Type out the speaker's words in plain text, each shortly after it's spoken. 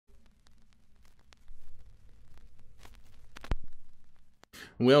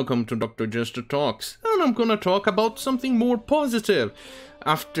welcome to Dr. Jester Talks, and I'm gonna talk about something more positive.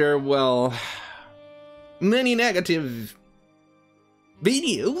 After, well, many negative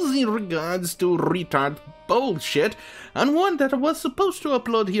videos in regards to retard bullshit, and one that I was supposed to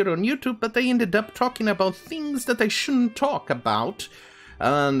upload here on YouTube, but I ended up talking about things that I shouldn't talk about,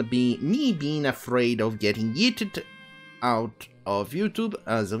 and me being afraid of getting yeeted out of YouTube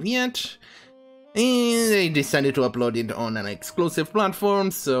as of yet. And I decided to upload it on an exclusive platform,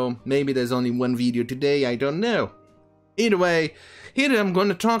 so maybe there's only one video today, I don't know. Either way, here I'm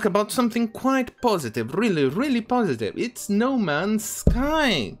gonna talk about something quite positive, really positive. It's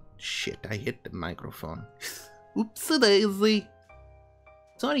NoMansSKy. Shit, I hit the microphone. Oopsie-daisy.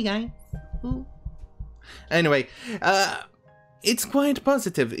 Sorry, guys. Ooh. Anyway, it's quite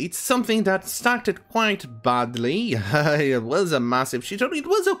positive. It's something that started quite badly. It was a massive shit. It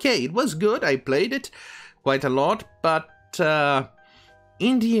was okay. It was good. I played it quite a lot, but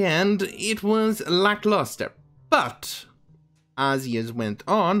in the end, it was lackluster. But as years went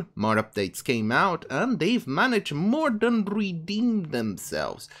on, more updates came out, and they've managed more than redeem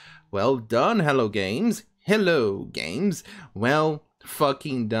themselves. Well done, Hello Games. Hello Games. Well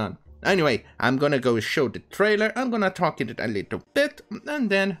fucking done. Anyway, I'm gonna go show the trailer, I'm gonna talk it a little bit,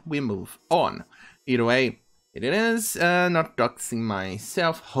 and then we move on. Either way, it is, not doxing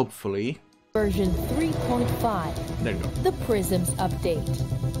myself, hopefully. Version 3.5. There you go. The Prisms Update.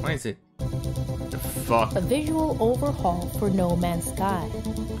 Why is it? The fuck? A visual overhaul for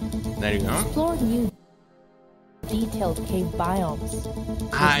NoMansSKy. There you go. Explore new detailed cave biomes.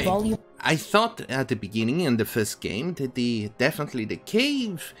 I thought at the beginning in the first game that definitely the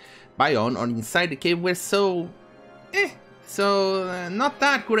cave biome or inside the cave were so not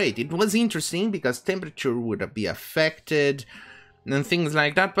that great. It was interesting because temperature would be affected and things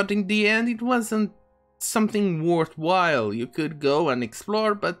like that, but in the end it wasn't something worthwhile. You could go and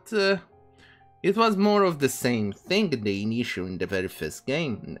explore, but it was more of the same thing in the very first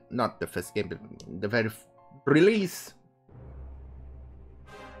game. Not the first game, but the very release.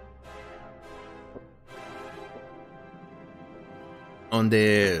 On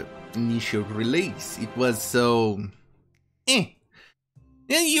the initial release, it was so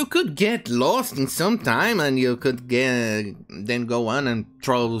you could get lost in some time, and you could then go on and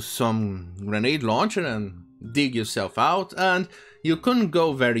throw some grenade launcher and dig yourself out, and you couldn't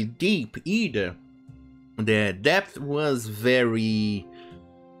go very deep either. The depth was very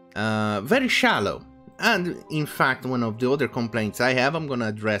shallow, and in fact one of the other complaints I have I'm gonna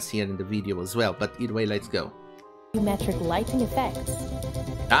address here in the video as well, but either way, let's go. Geometric lighting effects.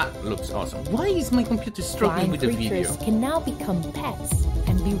 That looks awesome. Why is my computer struggling with the video? Creatures can now become pets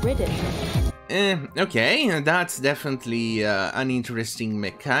and be ridden. Okay, that's definitely an interesting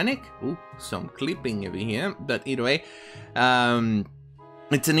mechanic. Ooh, some clipping over here, but either way,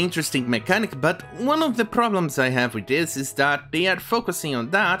 it's an interesting mechanic, but one of the problems I have with this is that they are focusing on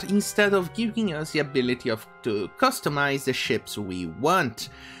that instead of giving us the ability to customize the ships we want.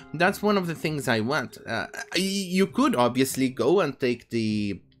 That's one of the things I want. You could obviously go and take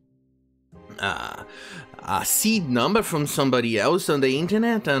the seed number from somebody else on the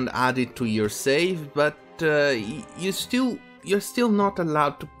internet and add it to your save, but you're still not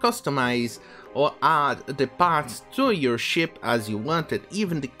allowed to customize or add the parts to your ship as you want it,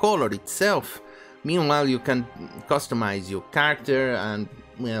 even the color itself. Meanwhile, you can customize your character, and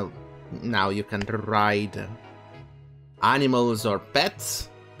well, now you can ride animals or pets,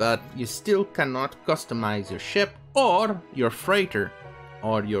 but you still cannot customize your ship or your freighter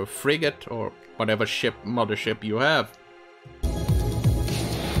or your frigate or whatever ship, mothership you have.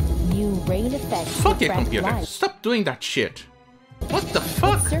 New rain effects. Fuck your computer! Light. Stop doing that shit! What the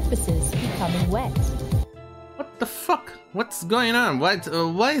fuck? With surfaces becoming wet. What the fuck? What's going on?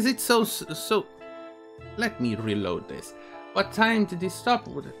 Why is it so? Let me reload this. What time did it stop?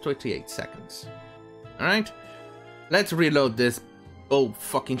 28 seconds. Alright. Let's reload this. Oh,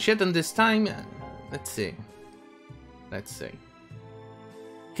 fucking shit, and this time, let's see.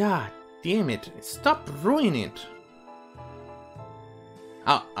 God damn it, stop ruining it.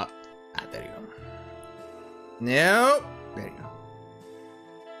 There you go. No, there you go.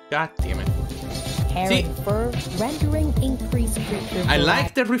 God damn it. Hair and fur, rendering increased creature. I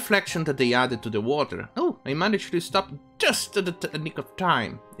like the reflection that they added to the water. Oh, I managed to stop just at the nick of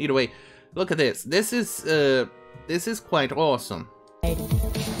time. Either way, look at this. This is quite awesome.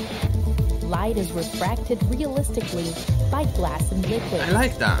 Light is refracted realistically by glass and liquid. I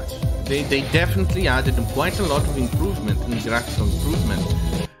like that. They definitely added quite a lot of improvement in graphical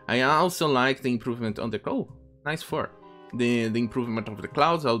improvement. I also like the improvement on the nice fur. the improvement of the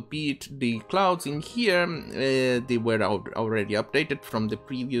clouds, albeit the clouds in here, they were already updated from the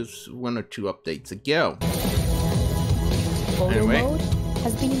previous 1 or 2 updates ago. Photo mode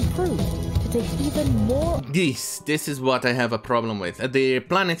has been improved to take even more. This is what I have a problem with. The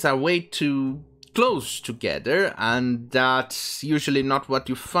planets are way too close together, and that's usually not what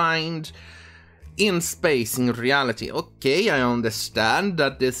you find in space in reality. Okay, I understand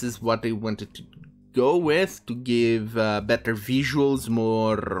that this is what they wanted to go with, to give better visuals,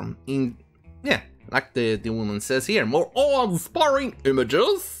 more like the woman says here, more awe-inspiring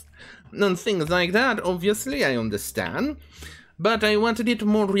images and things like that. Obviously, I understand, but I wanted it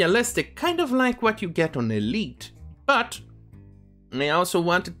more realistic, kind of like what you get on Elite. But I also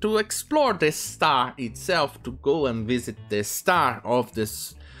wanted to explore the star itself, to go and visit the star of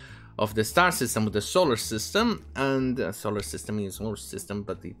this the star system, of the solar system. And solar system is solar system,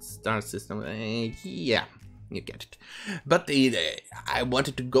 but it's star system, yeah, you get it. But I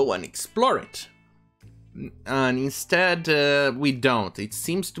wanted to go and explore it, and instead we don't. It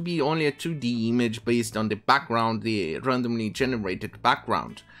seems to be only a 2D image based on the background, the randomly generated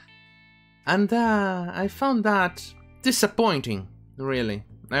background, and I found that disappointing, really.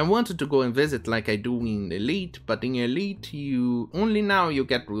 I wanted to go and visit like I do in Elite, but in Elite you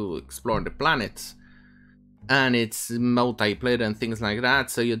get to explore the planets, and it's multiplayer and things like that,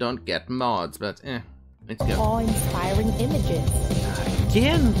 so you don't get mods, but it's good. Awe-inspiring images.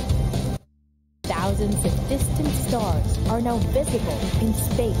 Again? Thousands of distant stars are now visible in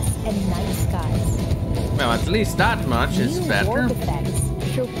space and night skies. Well, at least that much is better. New warp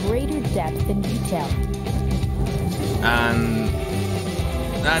effects show greater depth and detail. And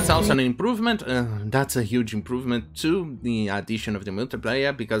that's also an improvement. That's a huge improvement to the addition of the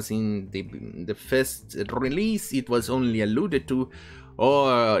multiplayer, because in the first release it was only alluded to,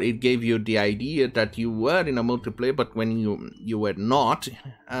 or it gave you the idea that you were in a multiplayer, but when you were not.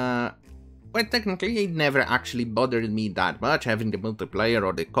 Well, technically it never actually bothered me that much. Having the multiplayer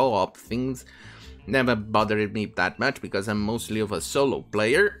or the co-op things never bothered me that much, because I'm mostly of a solo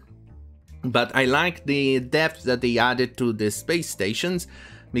player. But I like the depth that they added to the space stations,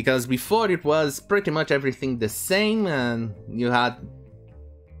 because before it was pretty much everything the same, and you had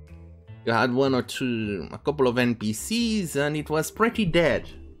one or two, a couple of NPCs, and it was pretty dead.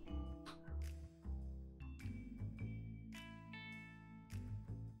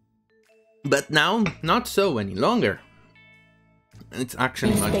 But now, not so any longer. It's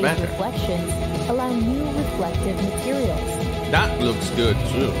actually much better. Reflections allow new reflective materials. That looks good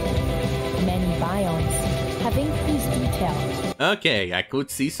too. Many biomes have increased detail. Okay, I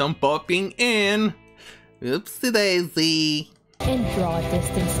could see some popping in. Oopsie daisy. And draw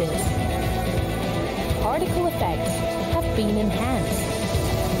distances. Particle effects have been enhanced.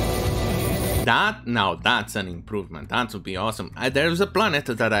 Now that's an improvement. That would be awesome. There's a planet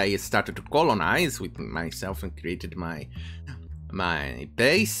that I started to colonize with myself and created my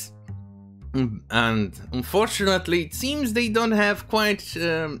base. And unfortunately, it seems they don't have quite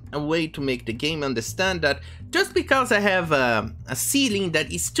a way to make the game understand that just because I have a ceiling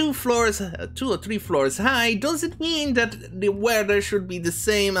that is 2 or 3 floors high doesn't mean that the weather should be the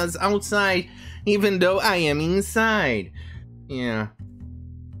same as outside, even though I am inside. Yeah.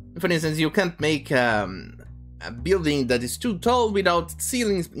 For instance, you can't make a building that is too tall without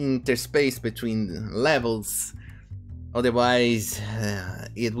ceilings interspace between levels. Otherwise,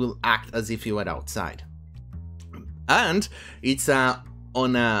 it will act as if you were outside. And it's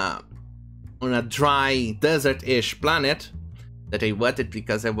on a dry desert-ish planet that I wanted,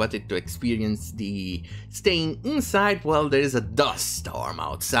 because I wanted to experience the staying inside while there is a dust storm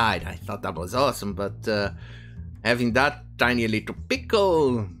outside. I thought that was awesome, but having that tiny little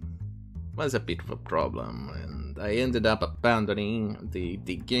pickle was a bit of a problem, and I ended up abandoning the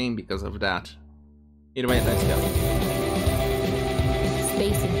game because of that. Either way, let's go.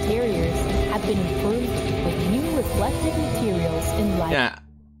 Space interiors have been improved with new reflective materials in light. Yeah,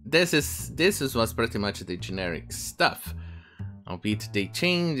 this was pretty much the generic stuff. Albeit they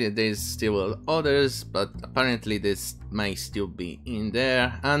changed, there's still others, but apparently this might still be in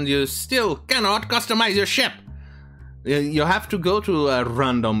there, and you still cannot customize your ship. You have to go to a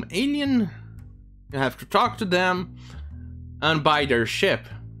random alien, you have to talk to them, and buy their ship,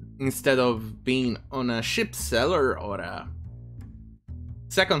 instead of being on a ship seller or a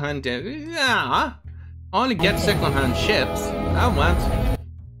second-hand. Yeah, only get second-hand ships.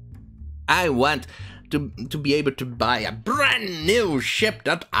 I want to be able to buy a brand new ship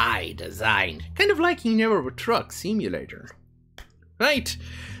that I designed, kind of like in Euro Truck Simulator, right?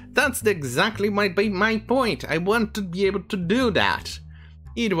 That's exactly my point. I want to be able to do that.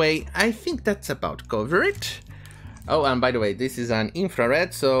 Either way, I think that's about covered it. Oh, and by the way, this is an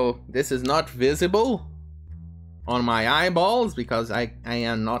infrared, so this is not visible on my eyeballs because I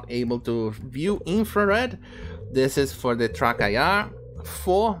am not able to view infrared. This is for the TrackIR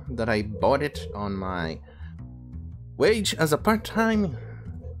 4 that I bought it on my wage as a part-time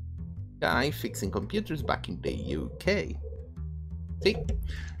guy fixing computers back in the UK. See,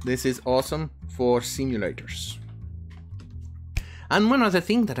 this is awesome for simulators. And one other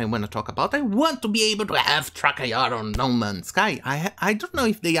thing that I want to talk about, I want to be able to have TrackIR on NoMansSKy. I don't know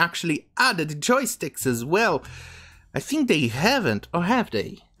if they actually added joysticks as well. I think they haven't, or have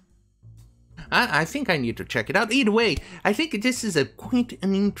they? I think I need to check it out. Either way, I think this is quite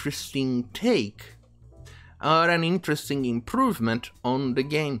an interesting take, or an interesting improvement on the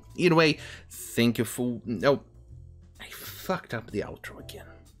game. Either way, thank you for... No, I fucked up the outro again.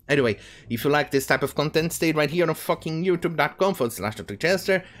 Anyway, if you like this type of content, stay right here on fucking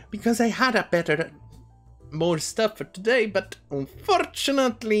youtube.com/Jester, because I had more stuff for today, but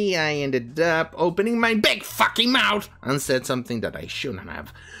unfortunately I ended up opening my big fucking mouth and said something that I shouldn't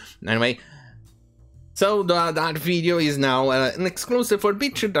have. Anyway, so that video is now an exclusive for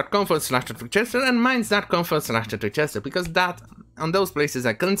bitchute.com/Jester and minds.com/Jester, because that, on those places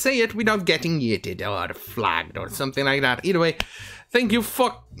I can say it without getting yeeted or flagged or something like that. Either way, thank you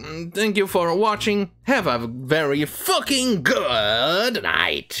for watching. Have a very fucking good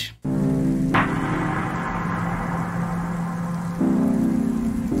night.